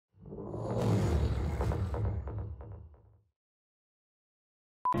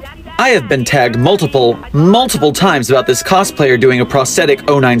I have been tagged multiple times about this cosplayer doing a prosthetic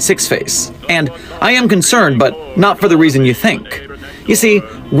 096 face. And I am concerned, but not for the reason you think. You see,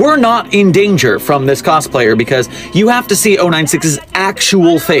 we're not in danger from this cosplayer because you have to see 096's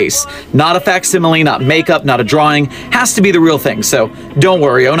actual face. Not a facsimile, not makeup, not a drawing. Has to be the real thing, so don't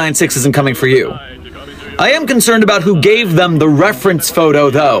worry, 096 isn't coming for you. I am concerned about who gave them the reference photo,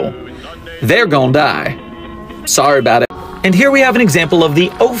 though. They're gonna die. Sorry about it. And here we have an example of the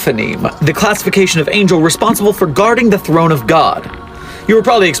Ophanim, the classification of angel responsible for guarding the throne of God. You were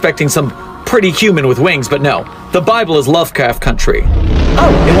probably expecting some pretty human with wings, but no. The Bible is Lovecraft country.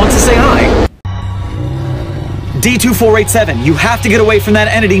 Oh, it wants to say hi. D2487, you have to get away from that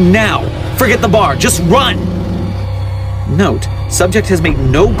entity now. Forget the bar, just run. Note, subject has made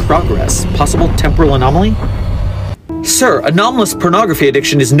no progress. Possible temporal anomaly? Sir, anomalous pornography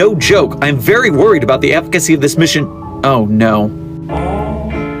addiction is no joke. I am very worried about the efficacy of this mission. Oh no.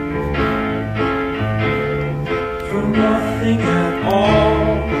 For nothing at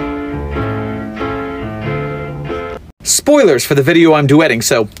all. Spoilers for the video I'm duetting,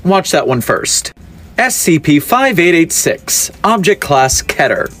 so watch that one first. SCP-5886, Object Class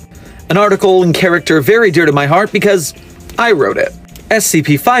Keter. An article and character very dear to my heart because I wrote it.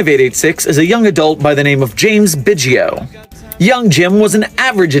 SCP-5886 is a young adult by the name of James Biggio. Young Jim was an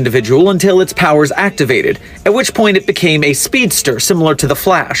average individual until its powers activated, at which point it became a speedster similar to the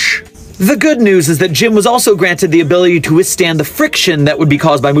Flash. The good news is that Jim was also granted the ability to withstand the friction that would be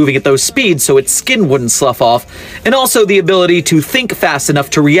caused by moving at those speeds so its skin wouldn't slough off, and also the ability to think fast enough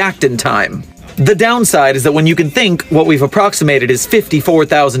to react in time. The downside is that when you can think, what we've approximated is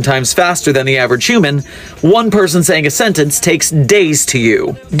 54,000 times faster than the average human, one person saying a sentence takes days to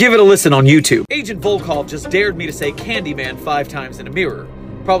you. Give it a listen on YouTube. Agent Volkov just dared me to say Candyman 5 times in a mirror.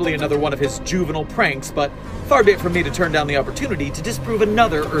 Probably another one of his juvenile pranks, but far be it from me to turn down the opportunity to disprove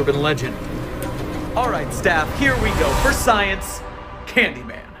another urban legend. Alright staff, here we go for science.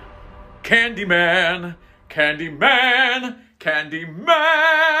 Candyman. Candyman. Candyman.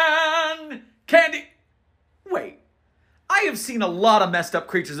 Candyman. Wait, I have seen a lot of messed up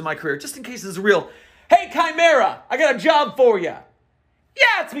creatures in my career, just in case this is real. Hey Chimera, I got a job for you.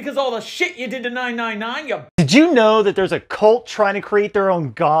 Yeah, it's because all the shit you did to 999, you... Did you know that there's a cult trying to create their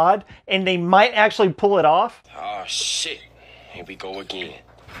own god, and they might actually pull it off? Oh shit, here we go again.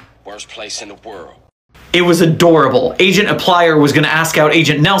 Worst place in the world. It was adorable. Agent Applier was gonna ask out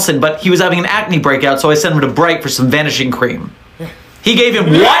Agent Nelson, but he was having an acne breakout, so I sent him to Bright for some vanishing cream. He gave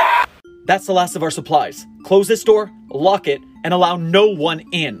him what? That's the last of our supplies. Close this door, lock it, and allow no one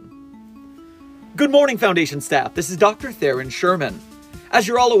in. Good morning, Foundation staff. This is Dr. Theron Sherman. As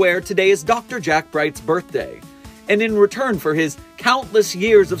you're all aware, today is Dr. Jack Bright's birthday. And in return for his countless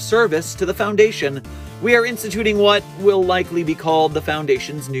years of service to the Foundation, we are instituting what will likely be called the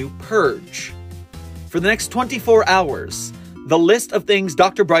Foundation's new Purge. For the next 24 hours, the list of things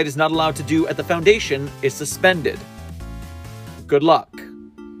Dr. Bright is not allowed to do at the Foundation is suspended. Good luck.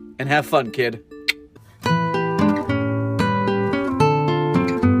 And have fun, kid.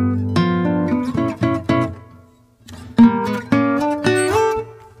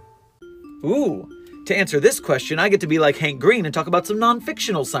 Ooh, to answer this question, I get to be like Hank Green and talk about some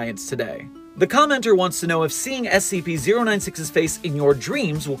non-fictional science today. The commenter wants to know if seeing SCP-096's face in your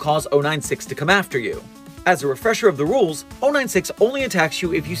dreams will cause 096 to come after you. As a refresher of the rules, 096 only attacks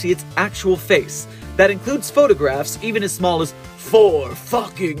you if you see its actual face. That includes photographs even as small as 4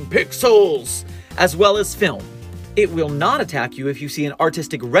 fucking pixels, as well as film. It will not attack you if you see an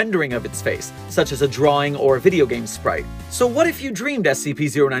artistic rendering of its face, such as a drawing or a video game sprite. So what if you dreamed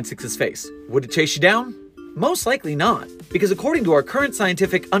SCP-096's face? Would it chase you down? Most likely not, because according to our current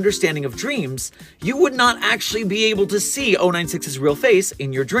scientific understanding of dreams, you would not actually be able to see 096's real face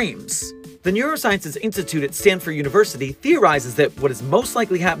in your dreams. The Neurosciences Institute at Stanford University theorizes that what is most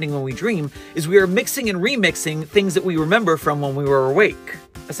likely happening when we dream is we are mixing and remixing things that we remember from when we were awake.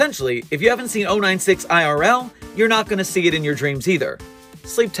 Essentially, if you haven't seen 096 IRL, you're not going to see it in your dreams either.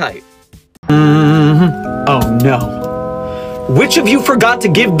 Sleep tight. Oh no. Which of you forgot to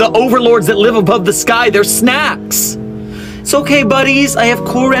give the overlords that live above the sky their snacks? It's okay, buddies. I have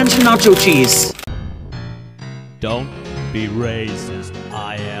Cool Ranch and nacho cheese. Don't be racist.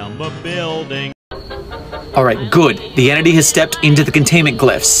 I am a building. Alright, good. The entity has stepped into the containment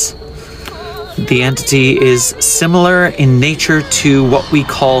glyphs. The entity is similar in nature to what we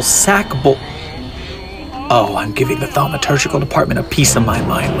call sackable. Oh, I'm giving the thaumaturgical department a piece of my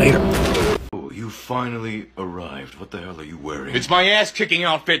mind later. Oh, you finally arrived. What the hell are you wearing? It's my ass-kicking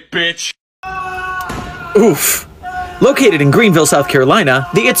outfit, bitch! Oof. Located in Greenville, South Carolina,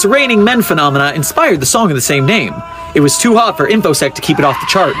 the It's Raining Men phenomena inspired the song of the same name. It was too hot for InfoSec to keep it off the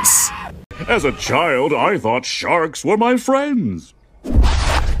charts. As a child, I thought sharks were my friends.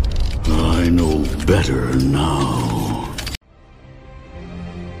 I know better now.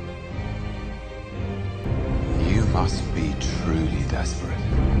 You must be truly desperate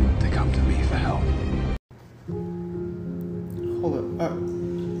to come to me for help. Hold up.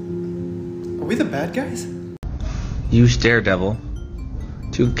 Are we the bad guys? Use Daredevil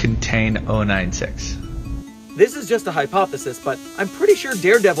to contain 096. This is just a hypothesis, but I'm pretty sure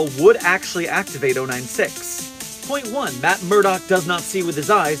Daredevil would actually activate 096. Point 1, Matt Murdock does not see with his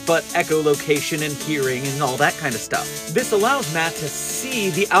eyes, but echolocation and hearing and all that kind of stuff. This allows Matt to see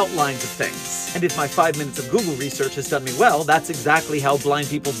the outlines of things. And if my 5 minutes of Google research has done me well, that's exactly how blind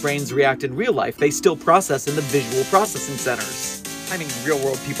people's brains react in real life. They still process in the visual processing centers. I mean,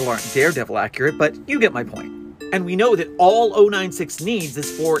 real-world people aren't Daredevil accurate, but you get my point. And we know that all 096 needs is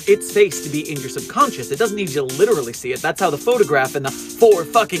for its face to be in your subconscious. It doesn't need you to literally see it. That's how the photograph and the 4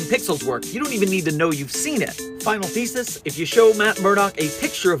 fucking pixels work. You don't even need to know you've seen it. Final thesis, if you show Matt Murdock a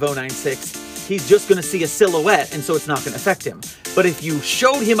picture of 096, he's just gonna see a silhouette, and so it's not gonna affect him. But if you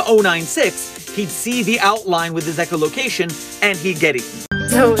showed him 096, he'd see the outline with his echolocation, and he'd get eaten.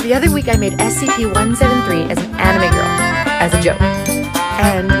 So the other week I made SCP-173 as an anime girl, as a joke.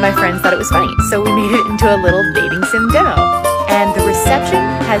 And my friends thought it was funny, so we made it into a little dating sim demo. And the reception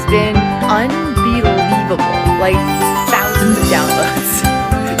has been unbelievable, like thousands of downloads.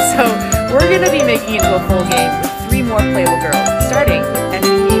 So we're gonna be making it into a full game with 3 more playable girls, starting with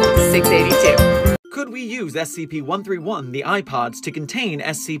SCP-682. Could we use SCP-131, the iPods, to contain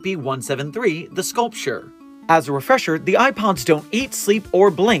SCP-173, the sculpture? As a refresher, the iPods don't eat, sleep,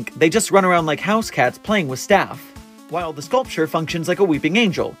 or blink. They just run around like house cats playing with staff. While the sculpture functions like a weeping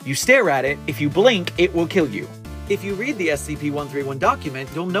angel. You stare at it, if you blink, it will kill you. If you read the SCP-131 document,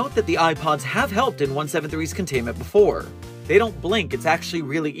 you'll note that the iPods have helped in 173's containment before. They don't blink, it's actually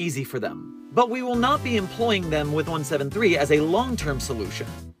really easy for them. But we will not be employing them with 173 as a long-term solution.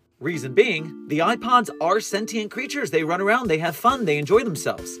 Reason being, the iPods are sentient creatures. They run around, they have fun, they enjoy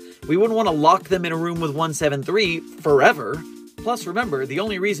themselves. We wouldn't want to lock them in a room with 173 forever. Plus, remember, the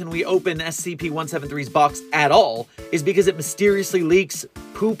only reason we open SCP-173's box at all is because it mysteriously leaks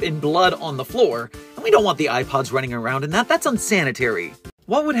poop and blood on the floor, and we don't want the iPods running around in that. That's unsanitary.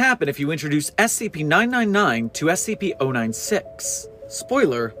 What would happen if you introduce SCP-999 to SCP-096?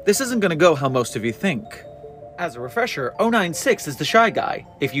 Spoiler, this isn't gonna go how most of you think. As a refresher, 096 is the shy guy.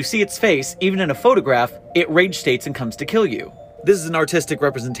 If you see its face, even in a photograph, it rage states and comes to kill you. This is an artistic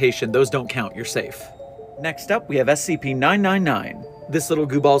representation, those don't count, you're safe. Next up, we have SCP-999. This little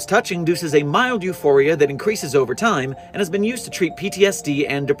gooball's touch induces a mild euphoria that increases over time and has been used to treat PTSD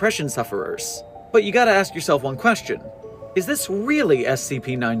and depression sufferers. But you gotta ask yourself one question. Is this really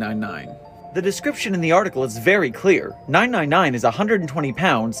SCP-999? The description in the article is very clear. 999 is 120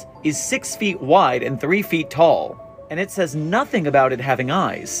 pounds, is 6 feet wide and 3 feet tall, and it says nothing about it having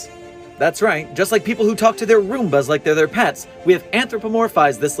eyes. That's right, just like people who talk to their Roombas like they're their pets, we have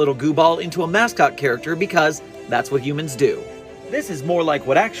anthropomorphized this little gooball into a mascot character because that's what humans do. This is more like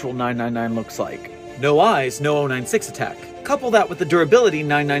what actual 999 looks like. No eyes, no 096 attack. Couple that with the durability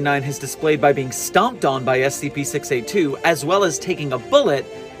 999 has displayed by being stomped on by SCP-682 as well as taking a bullet,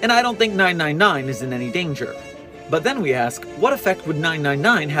 and I don't think 999 is in any danger. But then we ask, what effect would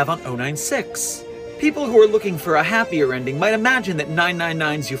 999 have on 096? People who are looking for a happier ending might imagine that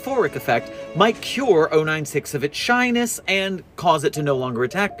 999's euphoric effect might cure 096 of its shyness and cause it to no longer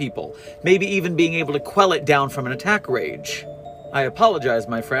attack people, maybe even being able to quell it down from an attack rage. I apologize,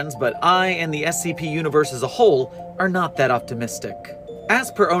 my friends, but I and the SCP universe as a whole are not that optimistic. As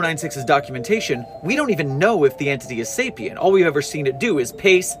per 096's documentation, we don't even know if the entity is sapient. All we've ever seen it do is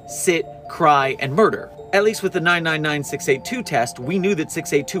pace, sit, cry, and murder. At least with the 999-682 test, we knew that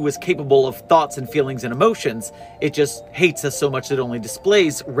 682 was capable of thoughts and feelings and emotions. It just hates us so much that it only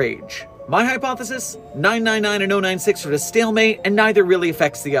displays rage. My hypothesis? 999 and 096 are at a stalemate, and neither really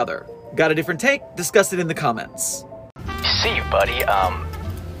affects the other. Got a different take? Discuss it in the comments. See you, buddy.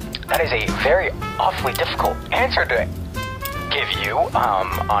 That is a very awfully difficult answer to give you,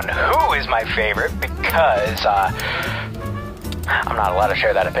 on who is my favorite, because, I'm not allowed to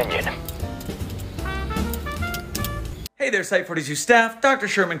share that opinion. Hey there, Site-42 staff, Dr.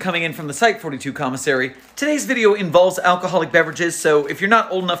 Sherman coming in from the Site-42 commissary. Today's video involves alcoholic beverages, so if you're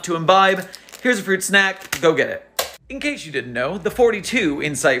not old enough to imbibe, here's a fruit snack, go get it. In case you didn't know, the 42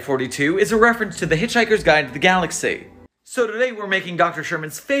 in Site-42 is a reference to the Hitchhiker's Guide to the Galaxy. So today we're making Dr.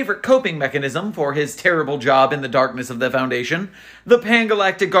 Sherman's favorite coping mechanism for his terrible job in the darkness of the Foundation, the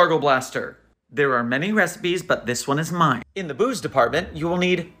Pan-Galactic Gargle Blaster. There are many recipes, but this one is mine. In the booze department, you will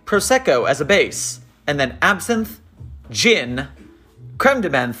need Prosecco as a base, and then absinthe, gin, creme de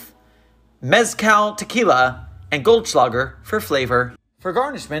menthe, mezcal tequila, and Goldschlager for flavor. For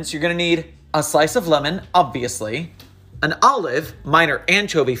garnishments, you're gonna need a slice of lemon, obviously, an olive, mine are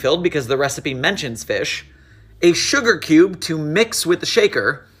anchovy filled because the recipe mentions fish, a sugar cube to mix with the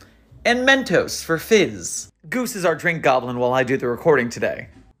shaker, and Mentos for fizz. Goose is our drink goblin while I do the recording today.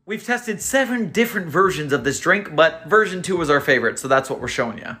 We've tested 7 different versions of this drink, but version 2 was our favorite, so that's what we're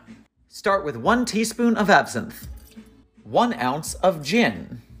showing you. Start with 1 teaspoon of absinthe, 1 ounce of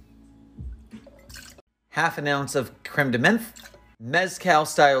gin, half an ounce of creme de menthe, mezcal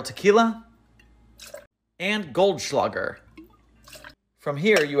style tequila, and Goldschlager. From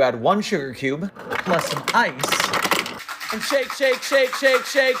here, you add 1 sugar cube plus some ice, and shake, shake, shake, shake,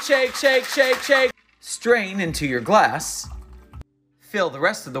 shake, shake, shake, shake, shake. Strain into your glass. Fill the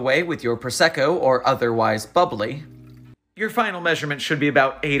rest of the way with your Prosecco or otherwise bubbly. Your final measurement should be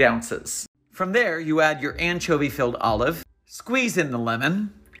about 8 ounces. From there, you add your anchovy-filled olive, squeeze in the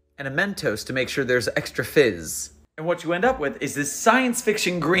lemon, and a Mentos to make sure there's extra fizz. And what you end up with is this science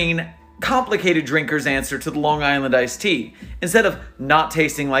fiction green, complicated drinker's answer to the Long Island iced tea. Instead of not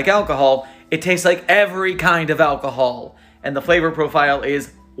tasting like alcohol, it tastes like every kind of alcohol. And the flavor profile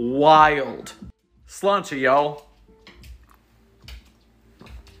is wild. Sláinte, y'all.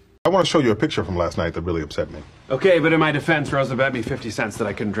 I want to show you a picture from last night that really upset me. Okay, but in my defense, Rosa bet me 50 cents that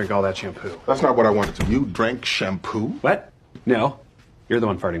I couldn't drink all that shampoo. That's not what I wanted to. You drank shampoo? What? No. You're the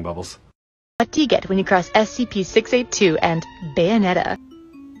one farting bubbles. What do you get when you cross SCP-682 and Bayonetta?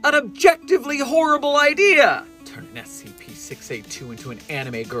 An objectively horrible idea! Turn an SCP-682 into an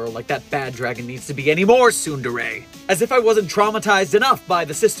anime girl like that bad dragon needs to be any more tsundere. As if I wasn't traumatized enough by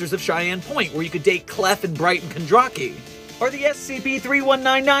the Sisters of Cheyenne Point where you could date Clef and Bright and Kondraki. Or the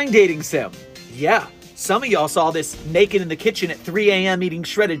SCP-3199 dating sim. Yeah, some of y'all saw this naked in the kitchen at 3 a.m. eating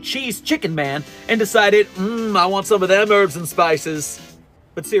shredded cheese chicken man and decided, I want some of them herbs and spices.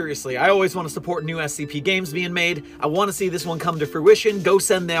 But seriously, I always want to support new SCP games being made. I want to see this one come to fruition. Go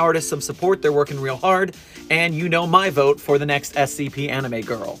send the artists some support, they're working real hard. And you know my vote for the next SCP anime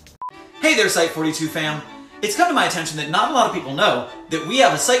girl. Hey there, Site-42 fam. It's come to my attention that not a lot of people know that we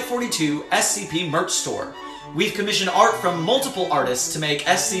have a Site-42 SCP merch store. We've commissioned art from multiple artists to make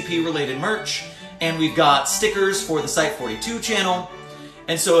SCP-related merch, and we've got stickers for the Site-42 channel.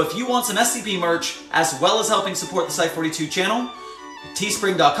 And so if you want some SCP merch, as well as helping support the Site-42 channel,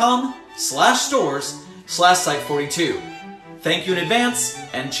 teespring.com/stores/Site-42. Thank you in advance,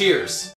 and cheers.